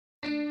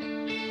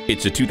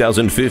It's a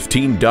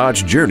 2015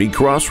 Dodge Journey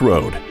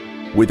Crossroad.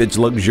 With its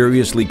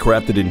luxuriously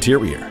crafted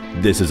interior,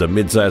 this is a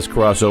midsize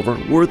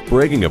crossover worth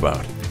bragging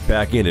about.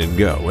 Pack in and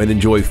go and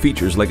enjoy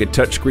features like a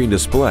touchscreen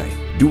display,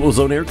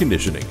 dual-zone air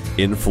conditioning,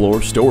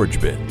 in-floor storage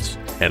bins,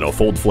 and a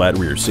fold-flat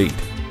rear seat.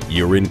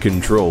 You're in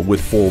control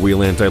with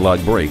four-wheel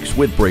anti-lock brakes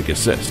with brake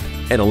assist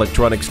and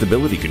electronic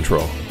stability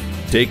control.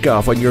 Take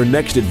off on your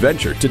next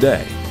adventure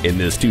today in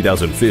this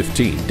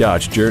 2015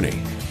 Dodge Journey.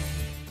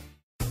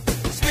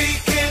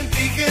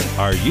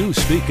 Are you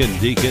speaking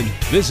Deacon?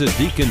 Visit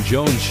Deacon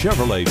Jones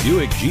Chevrolet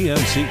Buick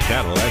GMC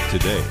Cadillac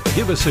today.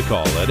 Give us a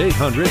call at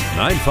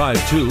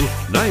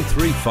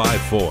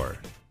 800-952-9354.